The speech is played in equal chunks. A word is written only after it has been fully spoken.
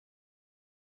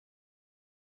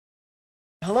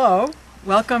Hello,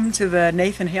 welcome to the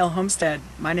Nathan Hale Homestead.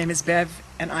 My name is Bev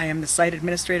and I am the site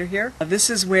administrator here.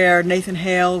 This is where Nathan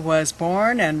Hale was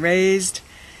born and raised,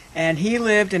 and he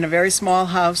lived in a very small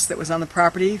house that was on the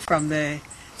property from the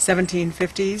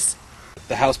 1750s.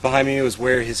 The house behind me was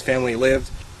where his family lived.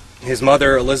 His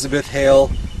mother, Elizabeth Hale,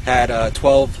 had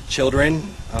 12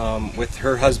 children with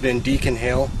her husband, Deacon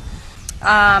Hale.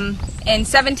 In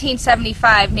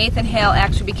 1775, Nathan Hale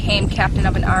actually became captain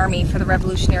of an army for the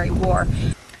Revolutionary War.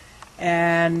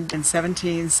 And in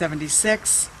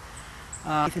 1776,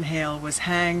 Nathan Hale was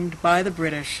hanged by the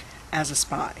British as a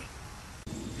spy.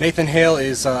 Nathan Hale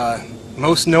is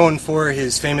most known for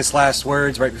his famous last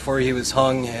words right before he was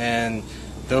hung, and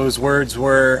those words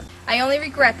were, "I only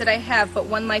regret that I have but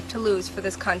one life to lose for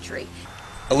this country."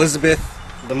 Elizabeth,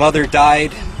 the mother,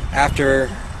 died after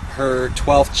her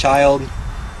 12th child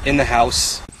in the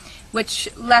house, which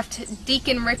left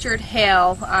Deacon Richard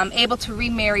Hale able to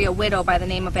remarry a widow by the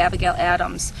name of Abigail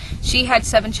Adams. She had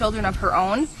 7 children of her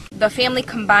own. The family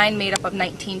combined made up of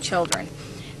 19 children.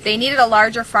 They needed a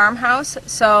larger farmhouse,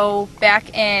 so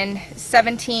back in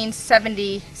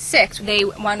 1776 they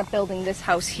wound up building this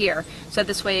house here, so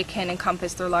this way it can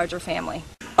encompass their larger family.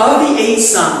 Of the 8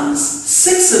 sons,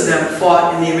 6 of them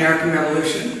fought in the American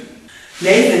Revolution.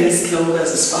 Nathan is killed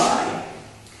as a spy.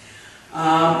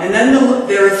 And then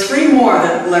there are 3 more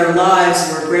that their lives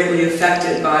were greatly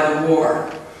affected by the war.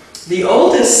 The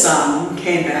oldest son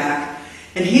came back,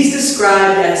 and he's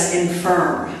described as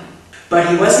infirm. But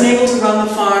he wasn't able to run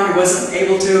the farm, he wasn't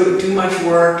able to do much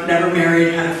work, never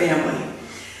married, had a family.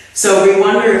 So we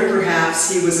wonder if perhaps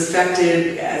he was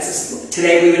affected, as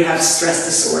today we would have stress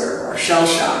disorder or shell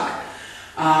shock.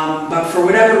 But for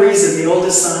whatever reason, the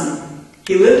oldest son,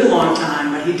 he lived a long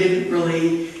time, but he didn't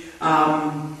really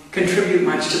contribute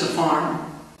much to the farm.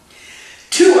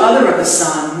 2 other of the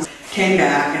sons came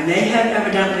back, and they had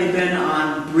evidently been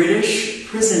on British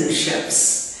prison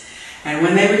ships. And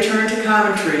when they returned to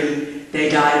Coventry, they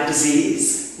died of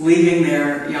disease, leaving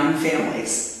their young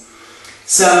families.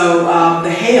 So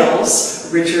the Hales,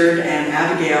 Richard and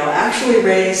Abigail, actually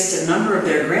raised a number of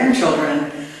their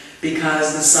grandchildren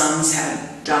because the sons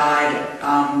had died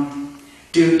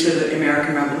due to the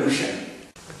American Revolution.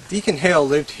 Deacon Hale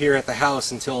lived here at the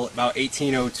house until about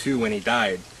 1802 when he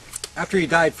died. After he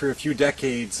died, for a few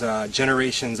decades,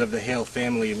 generations of the Hale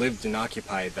family lived and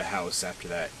occupied the house after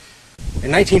that. In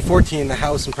 1914, the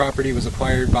house and property was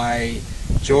acquired by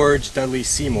George Dudley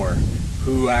Seymour,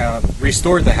 who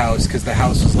restored the house because the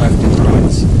house was left in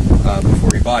ruins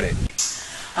before he bought it.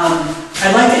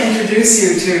 I'd like to introduce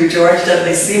you to George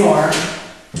Dudley Seymour.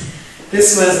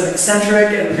 This was an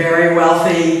eccentric and very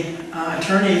wealthy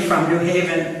attorney from New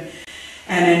Haven.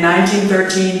 And in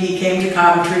 1913, he came to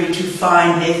Coventry to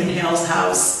find Nathan Hale's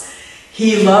house.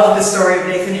 He loved the story of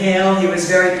Nathan Hale. He was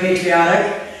very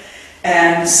patriotic.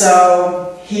 And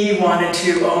so he wanted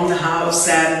to own the house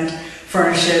and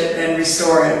furnish it and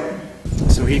restore it.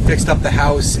 So he fixed up the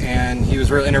house, and he was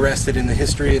real interested in the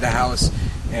history of the house,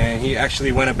 and he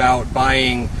actually went about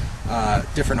buying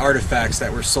different artifacts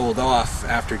that were sold off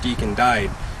after Deacon died.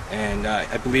 And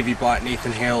I believe he bought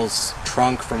Nathan Hale's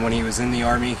trunk from when he was in the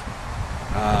Army,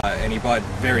 and he bought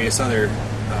various other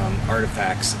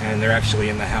artifacts, and they're actually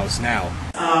in the house now.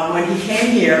 When he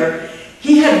came here,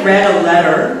 he had read a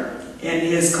letter in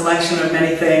his collection of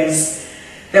many things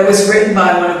that was written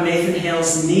by one of Nathan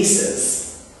Hale's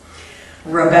nieces,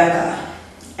 Rebecca.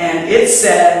 And it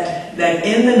said that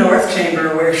in the North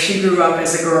Chamber, where she grew up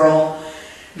as a girl,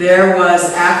 there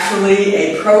was actually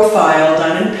a profile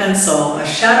done in pencil, a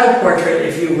shadow portrait,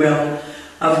 if you will,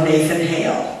 of Nathan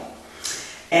Hale.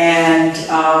 And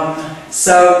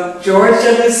so George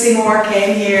Dudley Seymour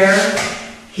came here.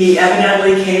 He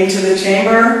evidently came to the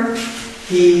chamber.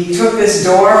 He took this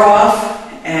door off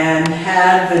and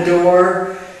had the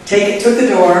door, took the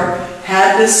door,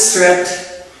 had this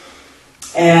stripped,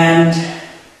 and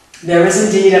there is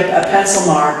indeed a pencil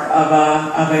mark of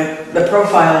the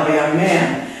profile of a young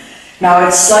man. Now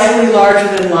it's slightly larger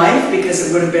than life because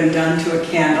it would have been done to a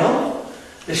candle,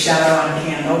 the shadow on a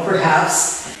candle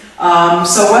perhaps.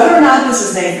 So whether or not this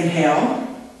is Nathan Hale,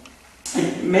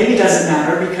 it maybe doesn't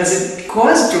matter because it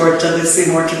caused George Dudley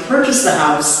Seymour to purchase the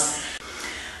house.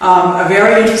 A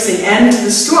very interesting end to the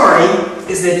story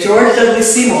is that George Dudley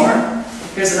Seymour,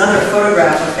 here's another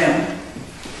photograph of him.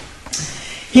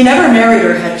 He never married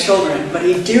or had children, but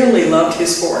he dearly loved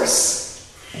his horse.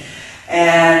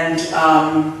 And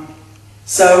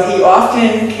so he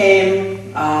often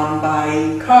came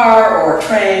by car or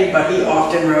train, but he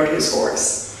often rode his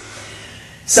horse.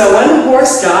 So when the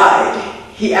horse died,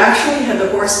 he actually had the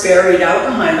horse buried out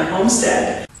behind the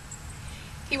homestead.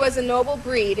 He was a noble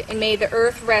breed, and may the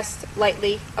earth rest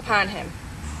lightly upon him.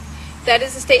 That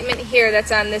is a statement here that's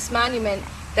on this monument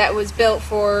that was built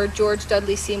for George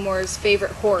Dudley Seymour's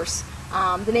favorite horse.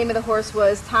 The name of the horse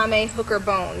was Tommy Hooker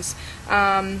Bones.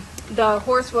 The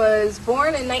horse was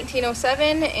born in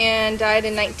 1907 and died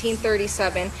in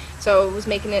 1937, so it was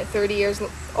making it 30 years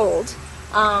old.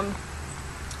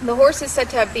 The horse is said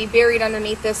to be buried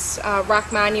underneath this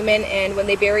rock monument, and when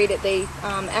they buried it, they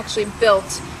actually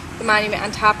built the monument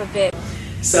on top of it.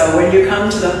 So when you come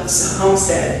to the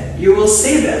homestead, you will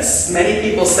see this. Many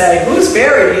people say, "Who's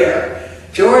buried here?"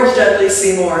 George Dudley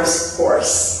Seymour's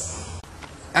horse.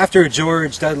 After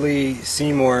George Dudley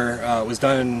Seymour was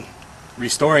done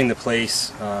restoring the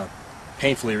place,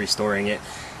 painfully restoring it,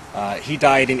 he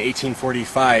died in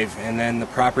 1845, and then the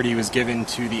property was given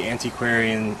to the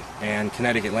Antiquarian and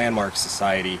Connecticut Landmark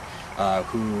Society,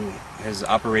 who has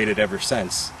operated ever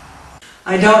since.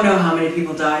 I don't know how many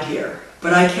people died here,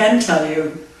 but I can tell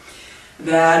you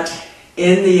that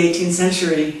in the 18th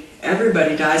century,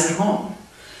 everybody dies at home.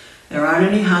 There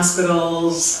aren't any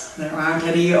hospitals, there aren't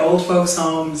any old folks'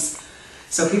 homes,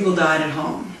 so people died at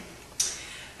home.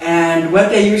 And what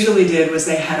they usually did was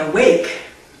they had a wake,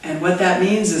 and what that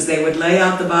means is they would lay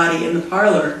out the body in the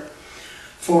parlor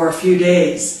for a few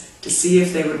days to see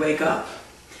if they would wake up.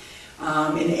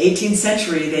 In the 18th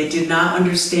century, they did not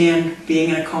understand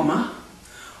being in a coma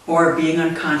or being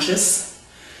unconscious,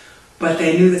 but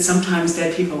they knew that sometimes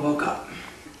dead people woke up.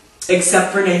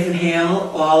 Except for Nathan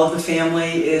Hale, all of the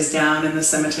family is down in the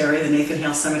cemetery. The Nathan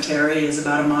Hale Cemetery is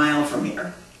about a mile from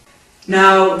here.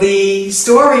 Now, the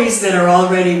stories that are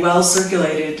already well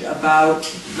circulated about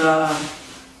the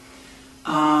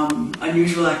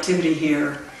unusual activity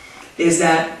here is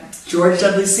that George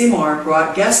Dudley Seymour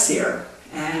brought guests here,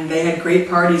 and they had great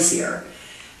parties here.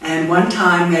 And one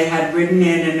time they had ridden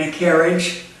in a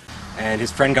carriage, and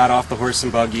his friend got off the horse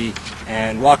and buggy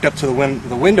and walked up to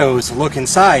the windows to look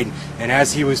inside, and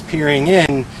as he was peering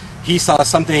in, he saw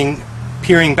something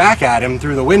peering back at him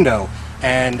through the window,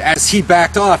 and as he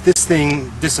backed off, this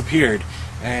thing disappeared,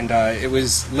 and it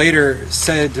was later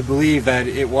said to believe that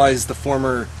it was the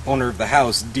former owner of the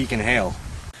house, Deacon Hale.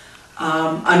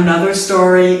 Another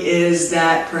story is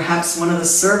that perhaps one of the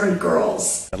servant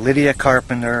girls, Lydia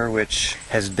Carpenter, which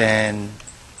has been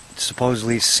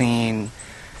supposedly seen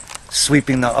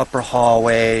sweeping the upper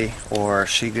hallway, or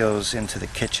she goes into the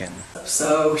kitchen.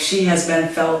 So she has been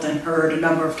felt and heard a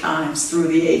number of times through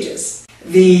the ages.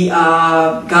 The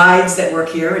guides that work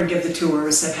here and give the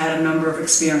tours have had a number of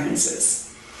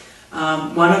experiences.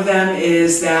 One of them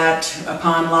is that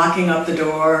upon locking up the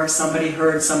door, somebody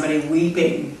heard somebody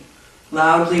weeping,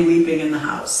 loudly weeping in the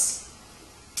house.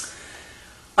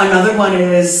 Another one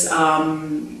is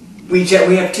we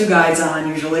have two guides on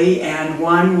usually, and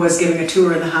one was giving a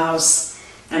tour in the house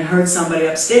and heard somebody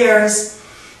upstairs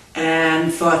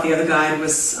and thought the other guide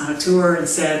was on a tour and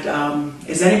said,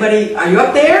 are you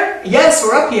up there? Yes,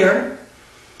 we're up here.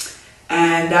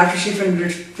 And after she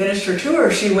finished her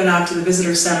tour, she went out to the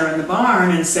visitor center in the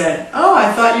barn and said, "Oh,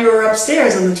 I thought you were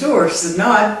upstairs on the tour." She said,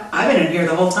 "No, I've been in here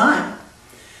the whole time."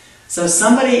 So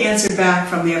somebody answered back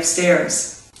from the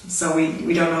upstairs. So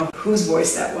we don't know whose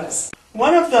voice that was.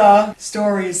 One of the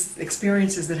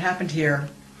experiences that happened here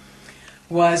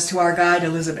was to our guide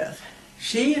Elizabeth.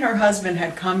 She and her husband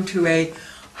had come to a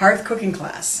hearth cooking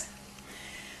class.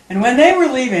 And when they were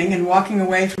leaving and walking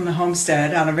away from the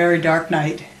homestead on a very dark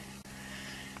night,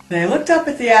 they looked up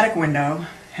at the attic window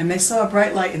and they saw a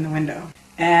bright light in the window.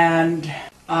 And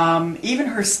even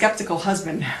her skeptical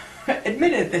husband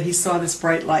admitted that he saw this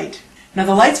bright light. Now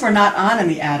the lights were not on in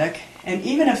the attic, and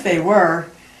even if they were,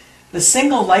 the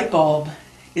single light bulb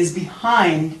is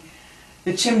behind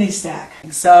the chimney stack.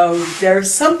 So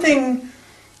there's something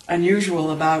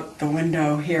unusual about the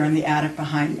window here in the attic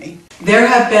behind me. There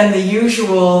have been the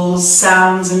usual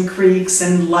sounds and creaks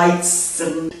and lights,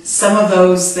 and some of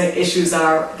those issues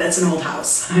are, that's an old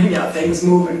house. You know, things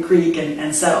move and creak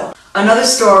and settle. Another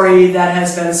story that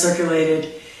has been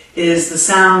circulated is the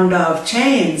sound of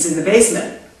chains in the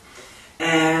basement.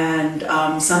 And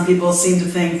some people seem to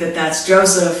think that that's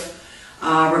Joseph,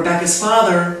 Rebecca's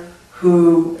father,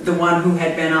 the one who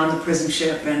had been on the prison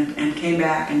ship and came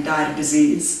back and died of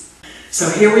disease. So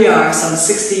here we are, some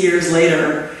 60 years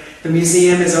later. The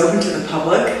museum is open to the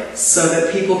public so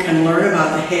that people can learn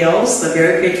about the Hales, the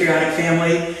very patriotic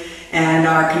family, and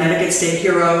our Connecticut state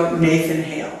hero, Nathan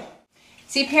Hale.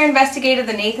 Cpear investigated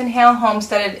the Nathan Hale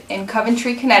homestead in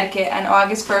Coventry, Connecticut on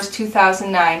August 1st,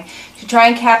 2009 to try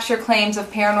and capture claims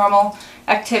of paranormal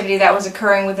activity that was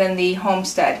occurring within the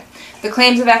homestead. The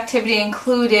claims of activity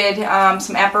included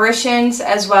some apparitions,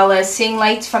 as well as seeing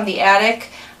lights from the attic,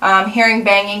 hearing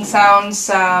banging sounds,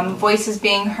 voices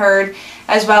being heard,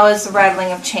 as well as the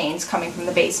rattling of chains coming from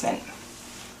the basement.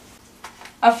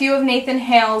 A few of Nathan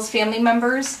Hale's family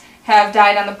members have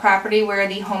died on the property where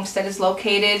the homestead is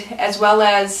located, as well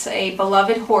as a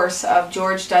beloved horse of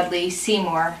George Dudley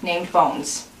Seymour named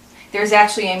Bones. There's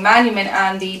actually a monument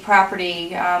on the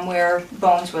property where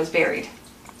Bones was buried.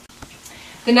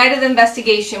 The night of the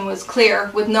investigation was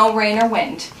clear with no rain or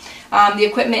wind. The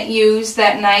equipment used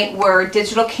that night were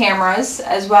digital cameras,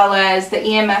 as well as the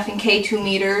EMF and K2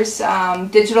 meters,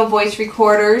 digital voice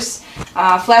recorders,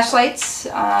 flashlights,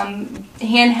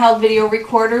 handheld video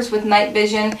recorders with night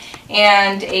vision,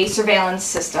 and a surveillance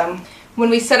system. When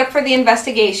we set up for the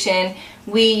investigation,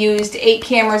 we used 8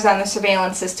 cameras on the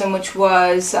surveillance system, which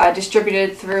was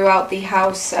distributed throughout the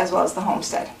house as well as the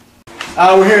homestead.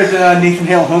 We're here at the Nathan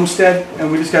Hale Homestead, and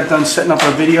we just got done setting up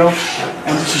our video.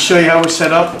 And just to show you how we're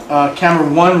set up, camera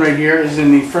 1 right here is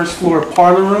in the first floor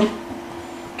parlor room.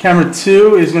 Camera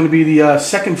 2 is going to be the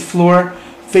second floor,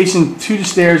 facing to the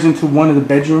stairs into one of the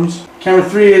bedrooms. Camera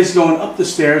 3 is going up the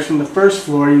stairs from the first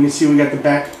floor. You can see we got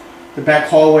the back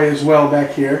hallway as well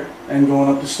back here, and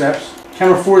going up the steps.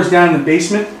 Camera 4 is down in the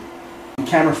basement. And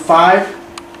camera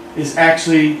 5 is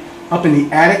actually up in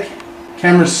the attic.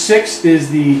 Camera 6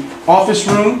 is the office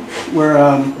room, where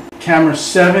camera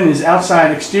 7 is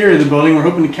outside exterior of the building. We're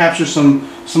hoping to capture some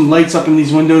lights up in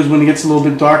these windows when it gets a little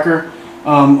bit darker,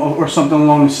 or something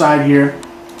along the side here.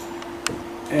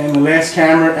 And the last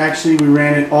camera, actually, we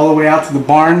ran it all the way out to the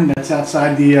barn that's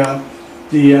outside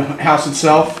the house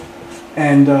itself,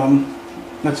 and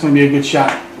that's going to be a good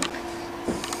shot.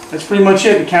 That's pretty much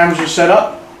it. The cameras are set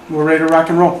up. We're ready to rock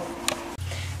and roll.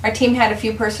 Our team had a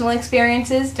few personal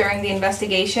experiences during the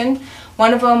investigation.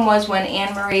 One of them was when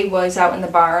Anne Marie was out in the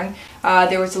barn.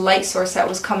 There was a light source that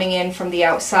was coming in from the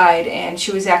outside, and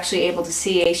she was actually able to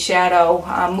see a shadow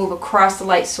move across the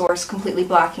light source, completely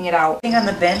blocking it out. On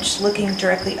the bench, looking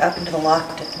directly up into the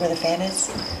loft where the fan is,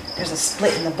 there's a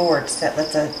split in the boards that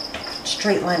lets a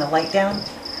straight line of light down.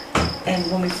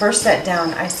 And when we first sat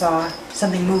down, I saw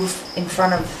something move in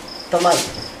front of the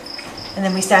light. And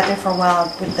then we sat there for a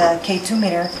while with the K2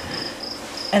 meter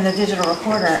and the digital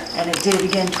recorder, and it did it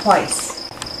again twice.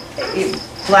 It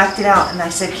blacked it out, and I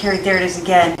said, "Carrie, there it is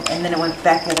again," and then it went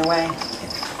back the other way.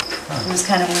 It was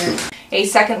kind of weird. A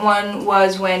second one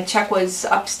was when Chuck was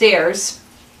upstairs.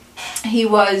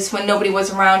 When nobody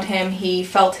was around him, he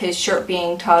felt his shirt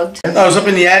being tugged. I was up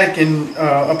in the attic and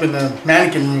up in the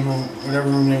mannequin room, or whatever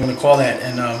room they want to call that,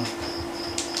 and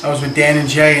I was with Dan and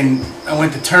Jay, and I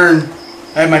went to turn.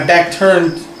 I had my back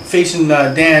turned facing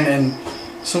Dan, and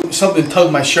something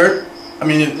tugged my shirt. I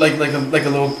mean, like a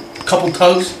little couple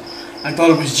tugs. I thought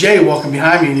it was Jay walking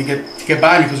behind me to get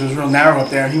by me, because it was real narrow up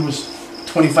there. He was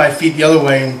 25 feet the other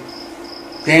way, and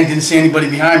Dan didn't see anybody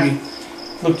behind me.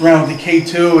 Looked around with the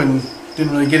K2 and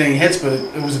didn't really get any hits, but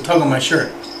it was a tug on my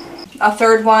shirt. A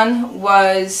third one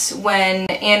was when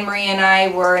Anne Marie and I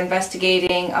were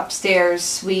investigating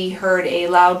upstairs. We heard a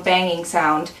loud banging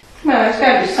sound. Come on, there's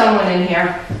got to be someone in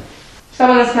here.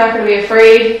 Someone that's not going to be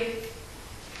afraid,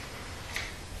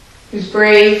 who's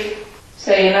brave.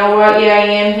 Say, you know what, yeah, I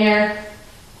am here.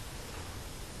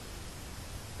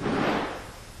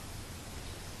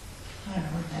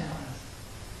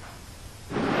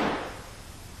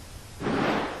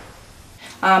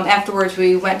 Afterwards,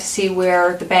 we went to see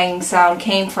where the banging sound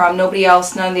came from. Nobody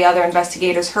else, none of the other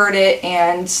investigators heard it,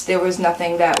 and there was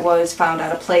nothing that was found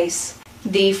out of place.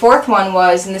 The fourth one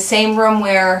was in the same room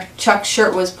where Chuck's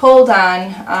shirt was pulled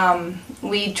on.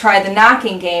 We tried the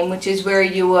knocking game, which is where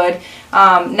you would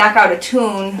knock out a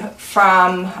tune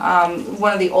from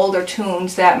one of the older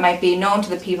tunes that might be known to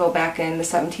the people back in the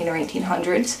 17 or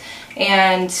 1800s,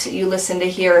 and you listen to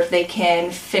hear if they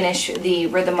can finish the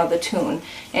rhythm of the tune.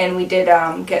 And we did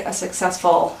get a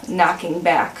successful knocking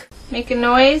back. Make a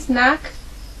noise, knock,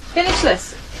 finish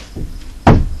this.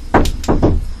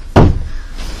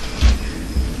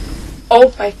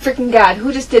 Oh my freaking God,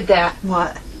 who just did that?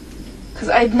 What? Because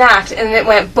I knocked and it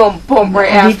went boom, boom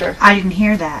right after. I didn't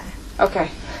hear that. Okay.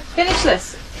 Finish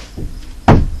this.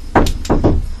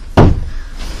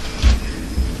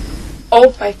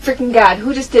 Oh my freaking God,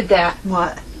 who just did that?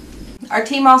 What? Our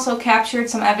team also captured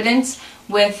some evidence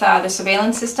with the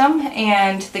surveillance system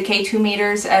and the K2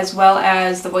 meters, as well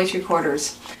as the voice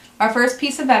recorders. Our first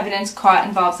piece of evidence caught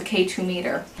involves the K2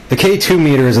 meter. The K2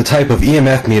 meter is a type of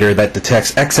EMF meter that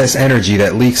detects excess energy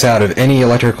that leaks out of any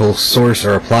electrical source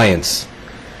or appliance.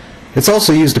 It's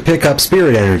also used to pick up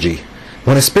spirit energy.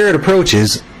 When a spirit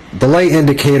approaches, the light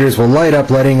indicators will light up,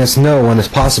 letting us know when a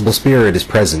possible spirit is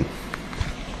present.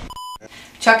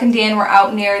 Chuck and Dan were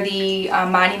out near the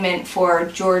monument for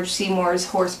George Seymour's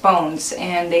horse bones,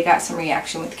 and they got some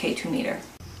reaction with the K2 meter.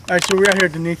 Alright, so we're out here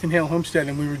at the Nathan Hale Homestead,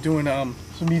 and we were doing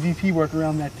some EVP work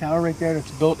around that tower right there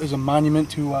that's built as a monument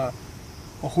to a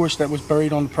horse that was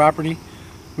buried on the property.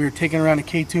 We were taking around a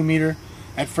K2 meter.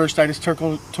 At first I just took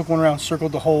one around,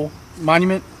 circled the whole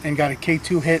monument, and got a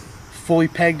K2 hit, fully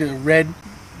pegged at red.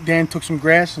 Dan took some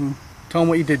grass, and tell him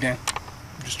what you did, Dan.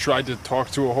 Just tried to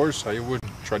talk to a horse how you would.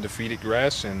 Tried to feed it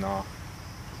grass, and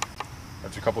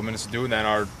after a couple of minutes of doing that,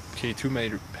 our K2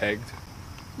 meter pegged.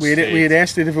 We had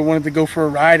asked it if it wanted to go for a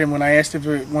ride, and when I asked if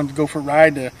it wanted to go for a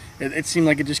ride, it seemed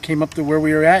like it just came up to where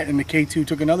we were at, and the K2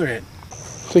 took another hit.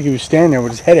 Looks like he was standing there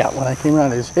with his head out. When I came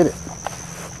around, I just hit it.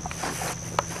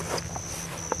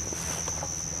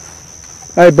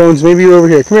 All right, Bones, maybe you're over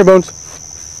here. Come here, Bones.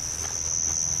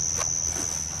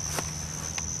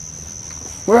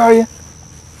 Where are you?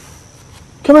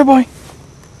 Come here, boy.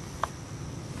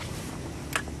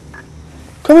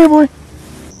 Come here, boy.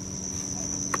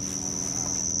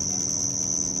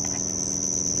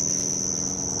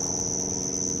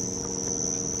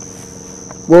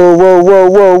 Whoa, whoa, whoa,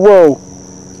 whoa, whoa.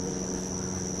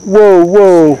 Whoa,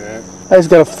 whoa. I just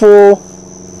got a full...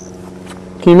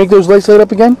 Can you make those lights light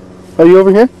up again? Are you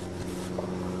over here?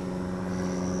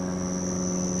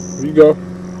 Here you go.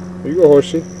 Here you go,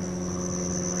 horsey.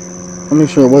 I'll make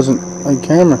sure it wasn't on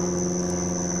camera. I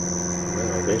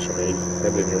think so. You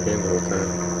had it in your hand the whole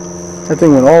time. That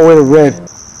thing went all the way to red.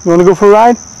 You want to go for a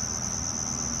ride?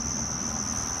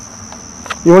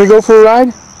 You want to go for a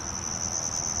ride?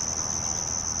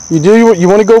 You do? You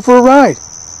want to go for a ride?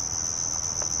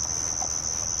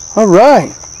 All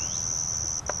right.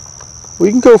 We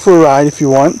can go for a ride if you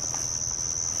want.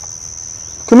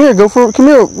 Come here, come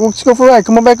here. Let's go for a ride.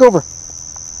 Come on back over.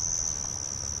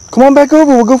 Come on back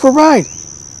over. We'll go for a ride.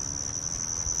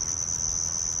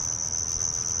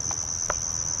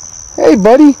 Hey,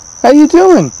 buddy. How you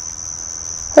doing?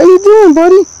 How you doing,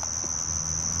 buddy?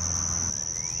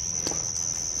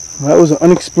 That was an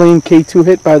unexplained K2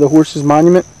 hit by the horse's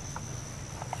monument.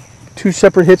 2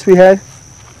 separate hits we had.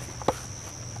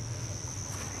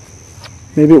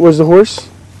 Maybe it was the horse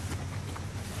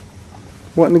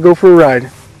wanting to go for a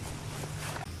ride.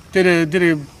 Did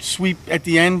a sweep at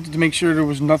the end to make sure there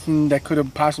was nothing that could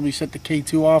have possibly set the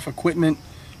K2 off, equipment.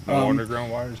 No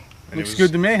underground wires. And Looks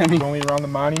good to me. I mean, only around the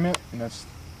monument, and that's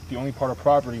the only part of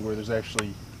property where there's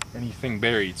actually anything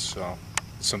buried. So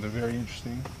it's something very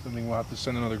interesting. Something we'll have to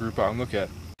send another group out and look at.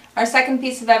 Our second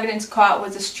piece of evidence caught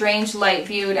was a strange light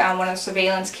viewed on one of the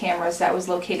surveillance cameras that was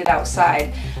located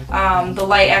outside. The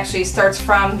light actually starts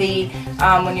from the,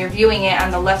 when you're viewing it on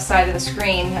the left side of the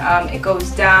screen, it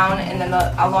goes down and then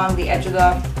along the edge of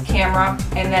the camera,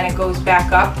 and then it goes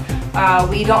back up.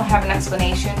 We don't have an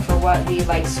explanation for what the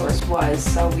light source was,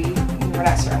 so we're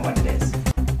not certain what it is.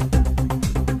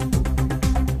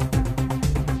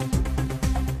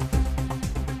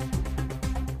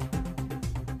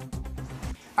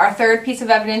 Our third piece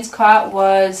of evidence caught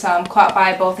was caught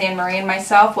by both Anne Marie and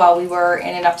myself while we were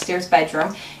in an upstairs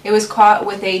bedroom. It was caught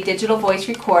with a digital voice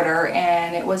recorder,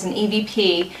 and it was an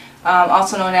EVP,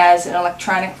 also known as an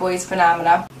electronic voice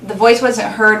phenomena. The voice wasn't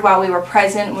heard while we were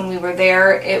present when we were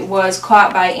there. It was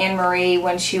caught by Anne Marie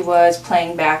when she was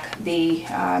playing back the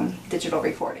digital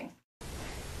recording.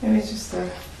 Maybe it's just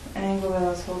the angle that I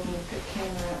was holding the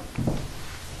camera at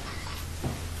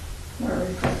where it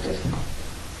reflected.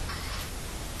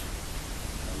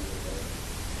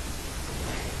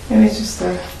 Maybe it's just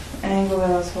the angle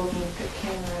that I was holding the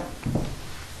camera at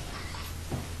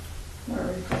where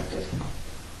it reflected.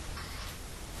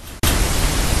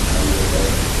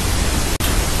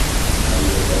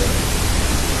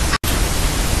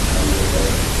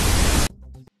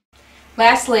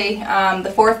 Lastly,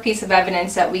 the fourth piece of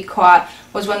evidence that we caught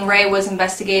was when Ray was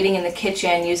investigating in the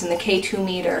kitchen using the K2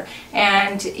 meter,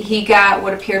 and he got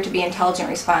what appeared to be intelligent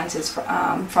responses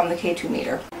from the K2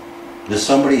 meter. There's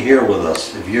somebody here with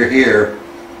us. If you're here,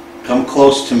 come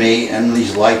close to me and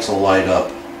these lights will light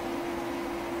up.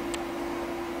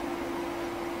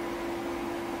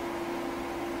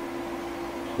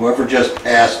 Whoever just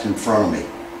passed in front of me,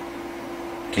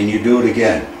 can you do it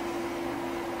again?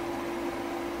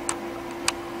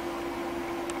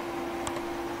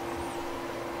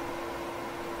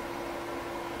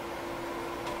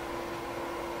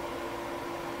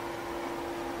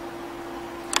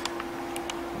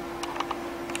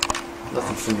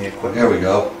 Nothing from the equipment. There we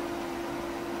go.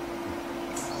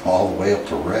 All the way up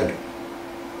to red.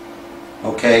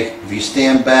 Okay, if you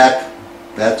stand back,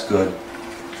 that's good.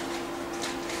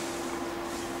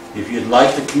 If you'd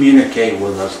like to communicate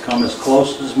with us, come as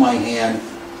close as my hand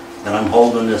and I'm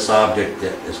holding this object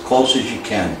as close as you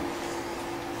can,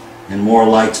 and more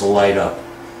lights will light up.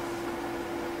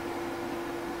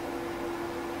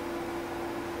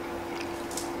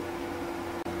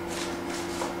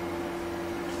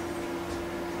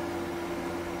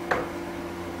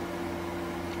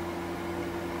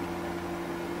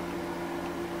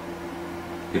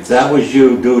 If that was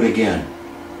you, do it again.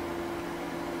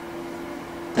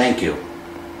 Thank you.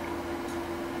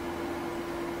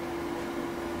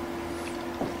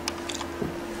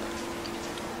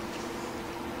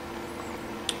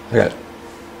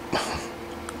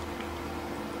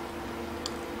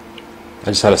 I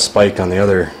just had a spike on the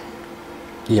other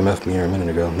EMF meter a minute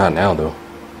ago. Not now, though.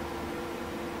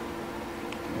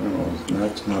 Well,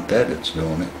 that's not that it's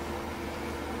doing it.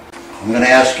 I'm going to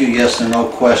ask you yes or no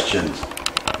questions.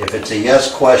 If it's a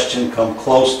yes question, come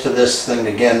close to this thing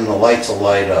again and the lights will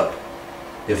light up.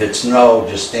 If it's no,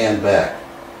 just stand back.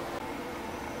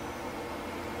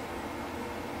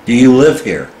 Do you live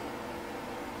here?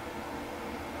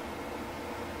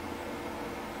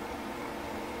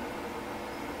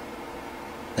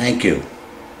 Thank you.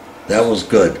 That was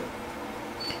good.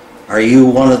 Are you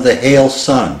one of the Hale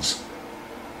sons?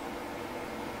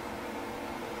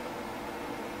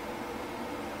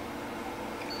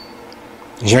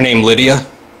 Is your name Lydia?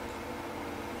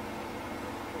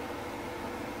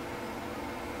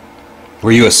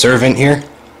 Were you a servant here?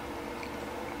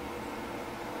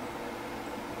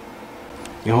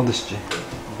 You hold this, Jay.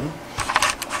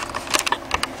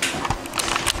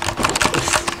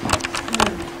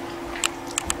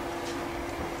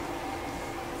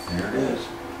 There it is.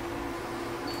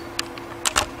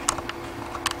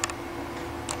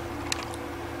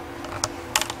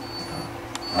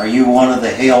 Are you one of the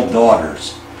Hale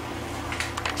daughters?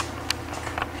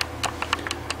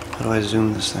 How do I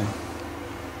zoom this thing?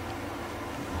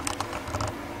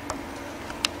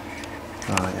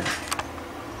 Oh, yeah.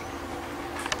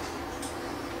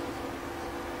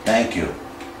 Thank you.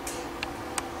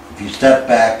 If you step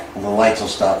back, the lights will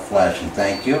stop flashing.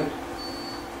 Thank you.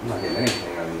 I'm not getting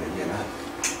anything out of it yet, man.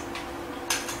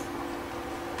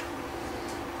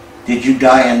 Did you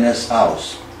die in this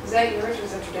house? Is that yours or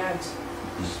is that your dad's?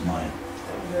 This is mine.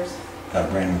 That was yours. Got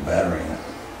a brand new battery in it.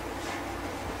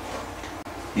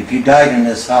 If you died in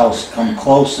this house, come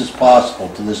close as possible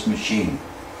to this machine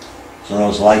so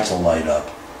those lights will light up.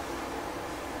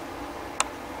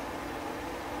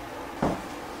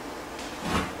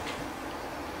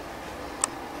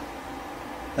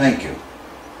 Thank you.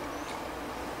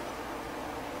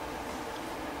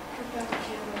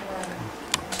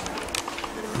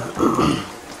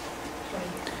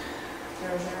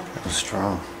 That was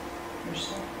strong.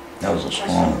 That was a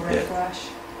strong hit.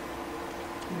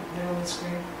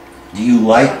 Do you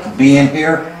like being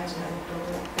here?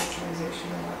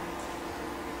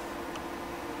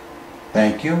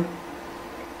 Thank you.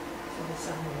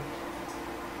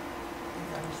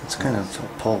 It's kind of a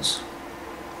pulse.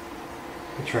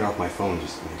 Let me turn off my phone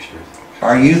just to make sure.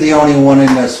 Are you the only one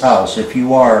in this house? If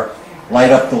you are, light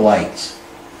up the lights.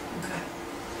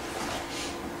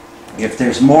 If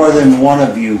there's more than one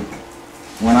of you,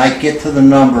 when I get to the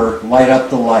number, light up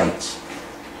the lights.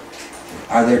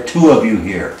 Are there two of you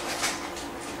here?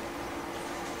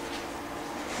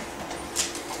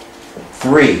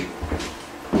 3.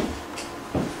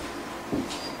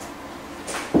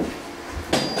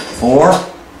 4.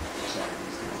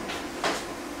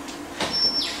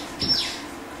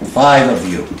 5 of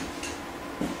you.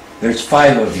 There's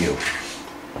 5 of you.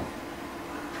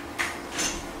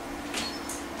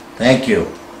 Thank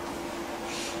you.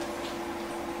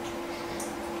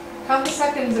 Count the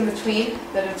seconds in between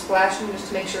that it's flashing just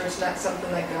to make sure it's not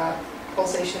something like a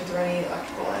pulsation through any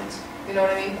electrical lines. You know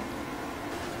what I mean?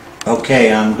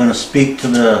 Okay, I'm going to speak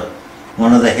to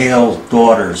one of the Hale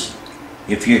daughters.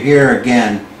 If you're here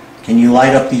again, can you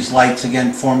light up these lights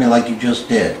again for me like you just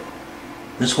did?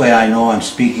 This way I know I'm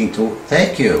speaking to...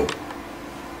 Thank you.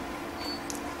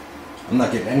 I'm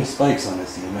not getting any spikes on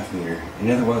this EMF meter. And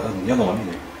neither one on the other one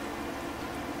either.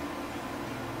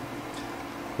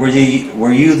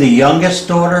 Were you the youngest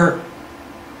daughter?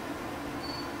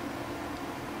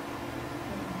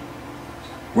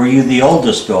 Were you the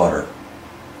oldest daughter?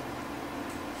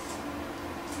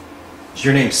 Is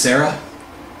your name Sarah?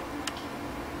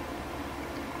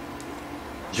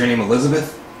 Is your name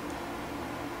Elizabeth?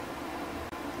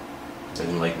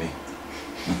 Doesn't like me.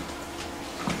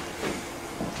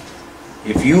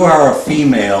 If you are a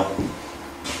female...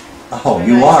 Oh,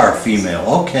 you are a female.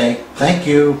 Okay, thank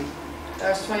you.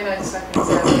 That was 29 seconds.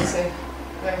 I would say.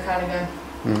 I'm going to count again.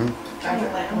 Mm-hmm. After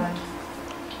that one.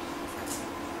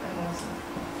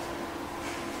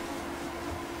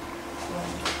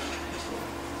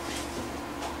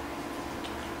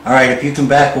 All right, if you can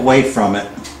back away from it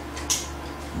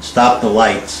and stop the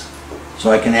lights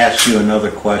so I can ask you another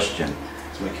question.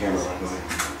 Is my camera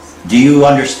on? Do you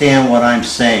understand what I'm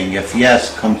saying? If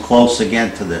yes, come close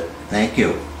again to the... Thank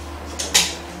you.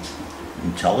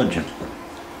 Intelligent.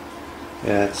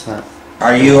 Yeah, it's not.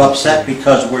 Are you upset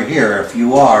because we're here? If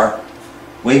you are,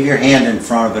 wave your hand in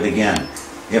front of it again.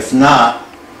 If not,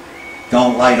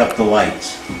 don't light up the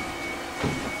lights.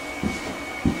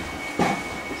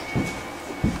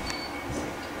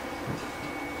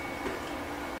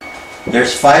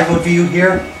 There's 5 of you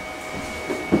here?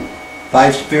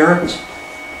 5 spirits?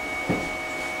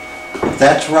 If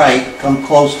that's right, come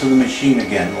close to the machine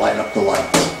again and light up the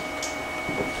lights.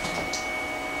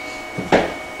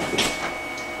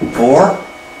 4?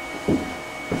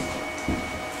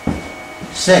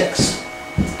 6?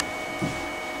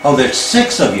 Oh, there's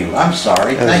 6 of you. I'm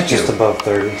sorry. Thank you. Just above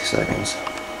 30 seconds.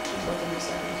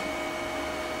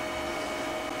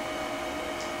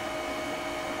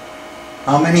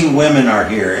 How many women are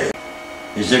here?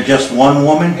 Is there just one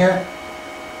woman here?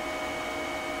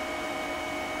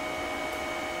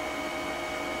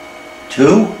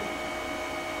 2?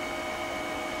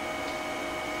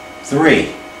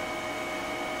 3?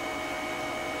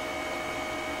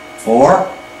 4?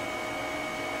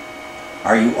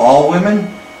 Are you all women?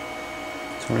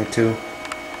 22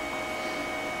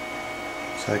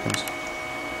 seconds.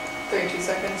 32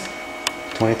 seconds.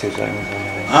 22 seconds.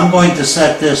 I'm going to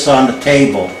set this on the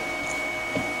table.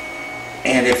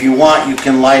 And if you want, you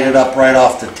can light it up right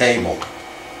off the table.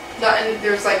 And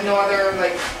there's like no other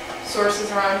like sources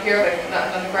around here, like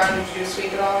nothing on the ground. Did you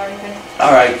sweep it all or anything?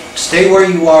 All right, stay where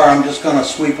you are. I'm just going to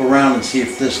sweep around and see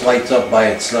if this lights up by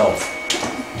itself.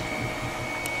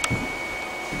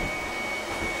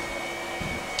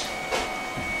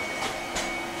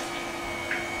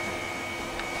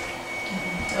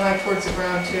 I like towards the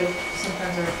ground too.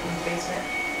 Sometimes they're in the basement.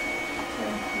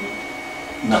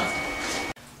 No.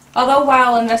 Although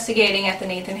while investigating at the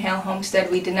Nathan Hale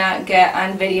homestead we did not get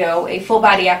on video a full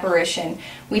body apparition,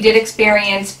 we did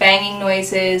experience banging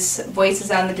noises,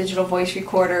 voices on the digital voice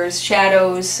recorders,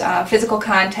 shadows, physical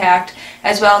contact,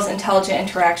 as well as intelligent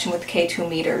interaction with K2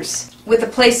 meters. With a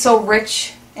place so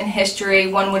rich in history,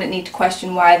 one wouldn't need to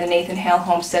question why the Nathan Hale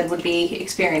homestead would be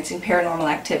experiencing paranormal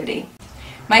activity.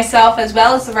 Myself, as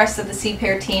well as the rest of the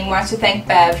Cpear team, wants to thank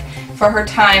Bev for her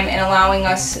time in allowing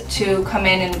us to come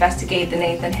in and investigate the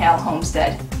Nathan Hale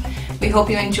homestead. We hope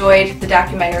you enjoyed the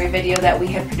documentary video that we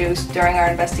had produced during our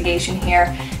investigation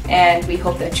here, and we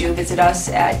hope that you visit us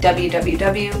at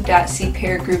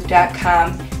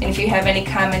www.cpeargroup.com. And if you have any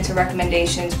comments or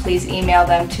recommendations, please email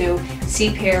them to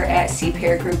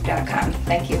cpear@cpeargroup.com.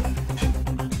 Thank you.